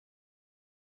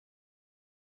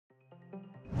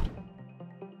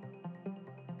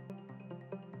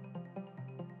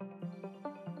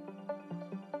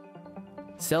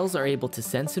Cells are able to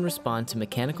sense and respond to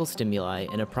mechanical stimuli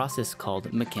in a process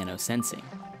called mechanosensing.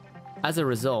 As a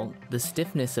result, the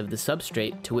stiffness of the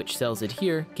substrate to which cells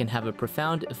adhere can have a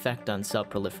profound effect on cell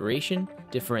proliferation,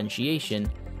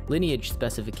 differentiation, lineage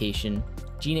specification,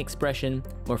 gene expression,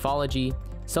 morphology,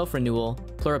 self-renewal,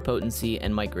 pluripotency,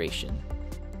 and migration.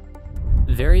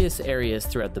 Various areas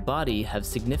throughout the body have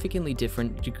significantly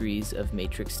different degrees of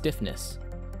matrix stiffness.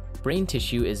 Brain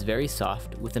tissue is very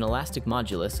soft with an elastic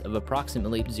modulus of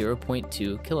approximately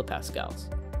 0.2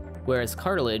 kilopascals, whereas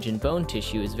cartilage and bone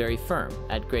tissue is very firm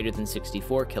at greater than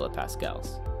 64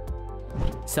 kilopascals.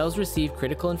 Cells receive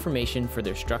critical information for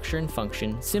their structure and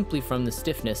function simply from the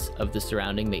stiffness of the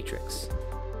surrounding matrix.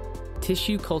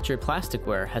 Tissue culture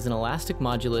plasticware has an elastic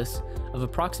modulus of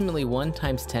approximately 1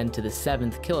 × 10 to the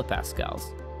 7th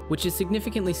kilopascals, which is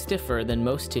significantly stiffer than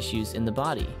most tissues in the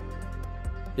body.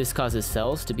 This causes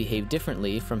cells to behave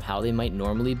differently from how they might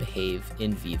normally behave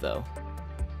in vivo.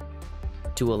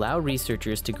 To allow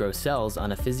researchers to grow cells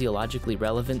on a physiologically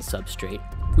relevant substrate,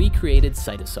 we created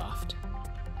CytoSoft.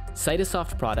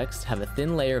 CytoSoft products have a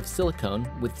thin layer of silicone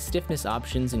with stiffness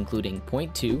options including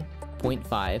 0.2,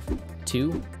 0.5,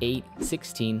 2, 8,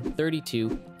 16,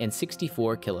 32, and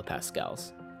 64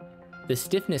 kilopascals. The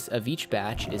stiffness of each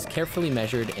batch is carefully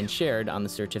measured and shared on the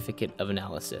certificate of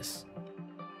analysis.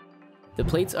 The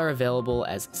plates are available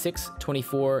as 6,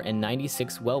 24, and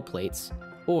 96 well plates,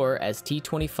 or as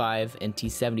T25 and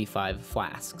T75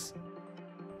 flasks.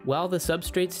 While the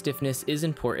substrate stiffness is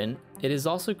important, it is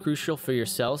also crucial for your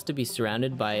cells to be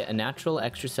surrounded by a natural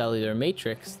extracellular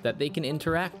matrix that they can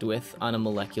interact with on a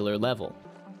molecular level.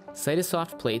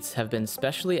 CytoSoft plates have been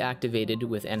specially activated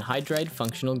with anhydride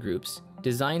functional groups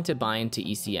designed to bind to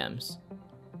ECMs.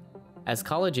 As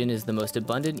collagen is the most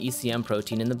abundant ECM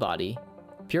protein in the body,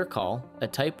 PureCol, a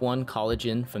type 1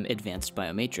 collagen from advanced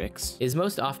BioMatrix, is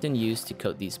most often used to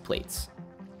coat these plates.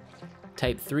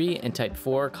 Type 3 and type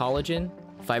 4 collagen,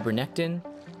 fibronectin,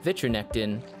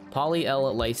 vitronectin,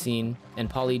 poly-L-lysine, and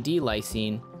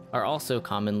poly-D-lysine are also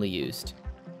commonly used.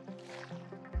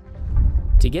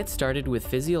 To get started with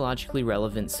physiologically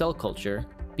relevant cell culture,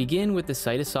 begin with the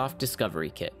CytoSoft Discovery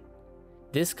Kit.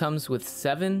 This comes with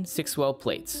 7 6-well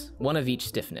plates, one of each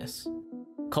stiffness.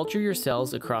 Culture your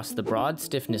cells across the broad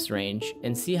stiffness range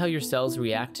and see how your cells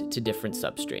react to different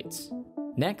substrates.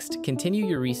 Next, continue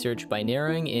your research by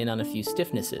narrowing in on a few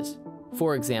stiffnesses.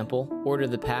 For example, order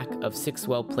the pack of 6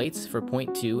 well plates for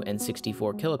 0.2 and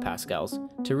 64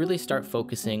 kilopascals to really start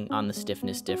focusing on the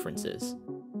stiffness differences.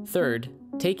 Third,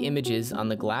 take images on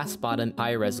the glass bottom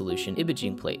high resolution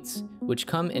imaging plates, which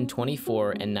come in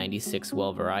 24 and 96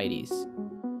 well varieties.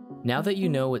 Now that you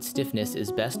know what stiffness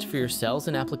is best for your cells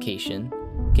and application,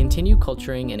 continue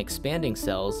culturing and expanding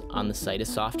cells on the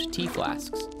CytoSoft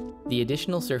T-flasks. The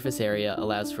additional surface area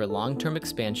allows for long-term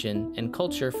expansion and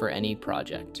culture for any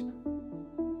project.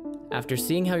 After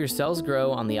seeing how your cells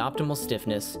grow on the optimal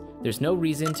stiffness, there's no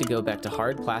reason to go back to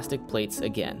hard plastic plates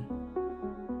again.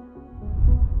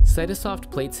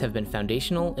 CytoSoft plates have been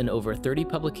foundational in over 30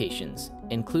 publications,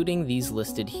 including these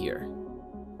listed here.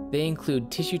 They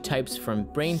include tissue types from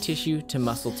brain tissue to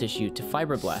muscle tissue to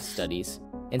fibroblast studies,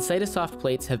 and CytoSoft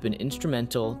plates have been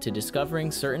instrumental to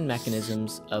discovering certain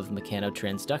mechanisms of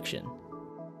mechanotransduction.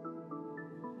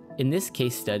 In this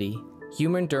case study,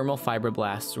 human dermal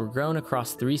fibroblasts were grown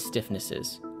across 3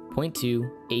 stiffnesses,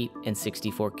 0.2, 8, and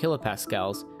 64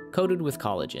 kilopascals, coated with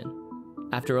collagen.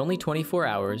 After only 24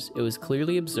 hours, it was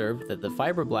clearly observed that the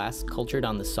fibroblasts cultured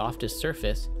on the softest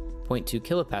surface, 0.2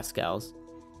 kilopascals,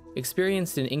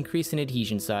 experienced an increase in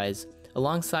adhesion size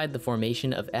alongside the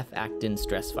formation of F-actin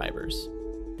stress fibers.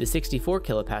 The 64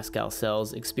 kilopascal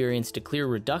cells experienced a clear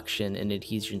reduction in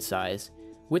adhesion size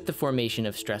with the formation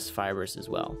of stress fibers as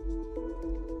well.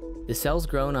 The cells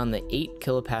grown on the 8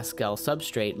 kilopascal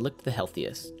substrate looked the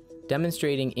healthiest,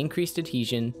 demonstrating increased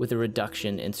adhesion with a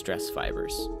reduction in stress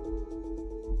fibers.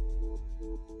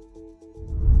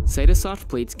 CytoSoft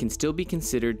plates can still be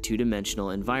considered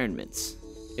two-dimensional environments.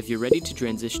 If you're ready to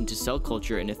transition to cell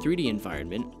culture in a 3D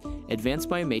environment, Advanced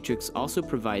BioMatrix also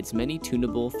provides many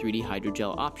tunable 3D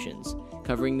hydrogel options,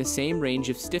 covering the same range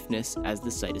of stiffness as the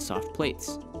CytoSoft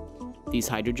plates. These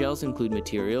hydrogels include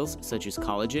materials such as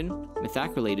collagen,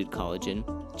 methacrylated collagen,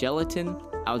 gelatin,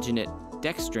 alginate,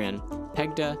 dextran,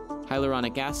 pegda,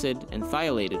 hyaluronic acid, and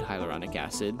thiolated hyaluronic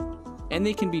acid, and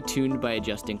they can be tuned by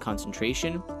adjusting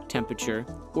concentration, temperature,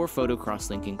 or photo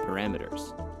cross-linking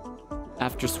parameters.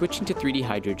 After switching to 3D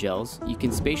hydrogels, you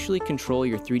can spatially control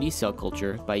your 3D cell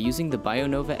culture by using the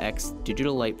BioNova X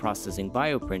digital light processing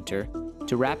bioprinter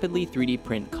to rapidly 3D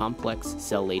print complex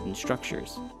cell-laden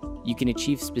structures. You can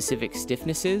achieve specific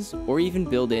stiffnesses or even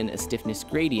build in a stiffness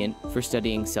gradient for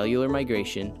studying cellular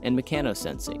migration and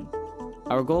mechanosensing.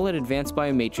 Our goal at Advanced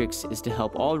BioMatrix is to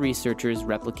help all researchers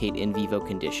replicate in vivo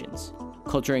conditions.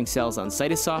 Culturing cells on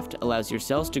CytoSoft allows your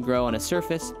cells to grow on a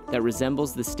surface that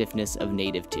resembles the stiffness of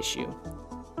native tissue.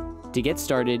 To get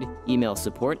started, email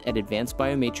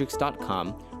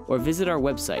support@advancedbiomatrix.com or visit our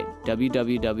website,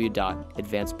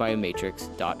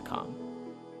 www.advancedbiomatrix.com.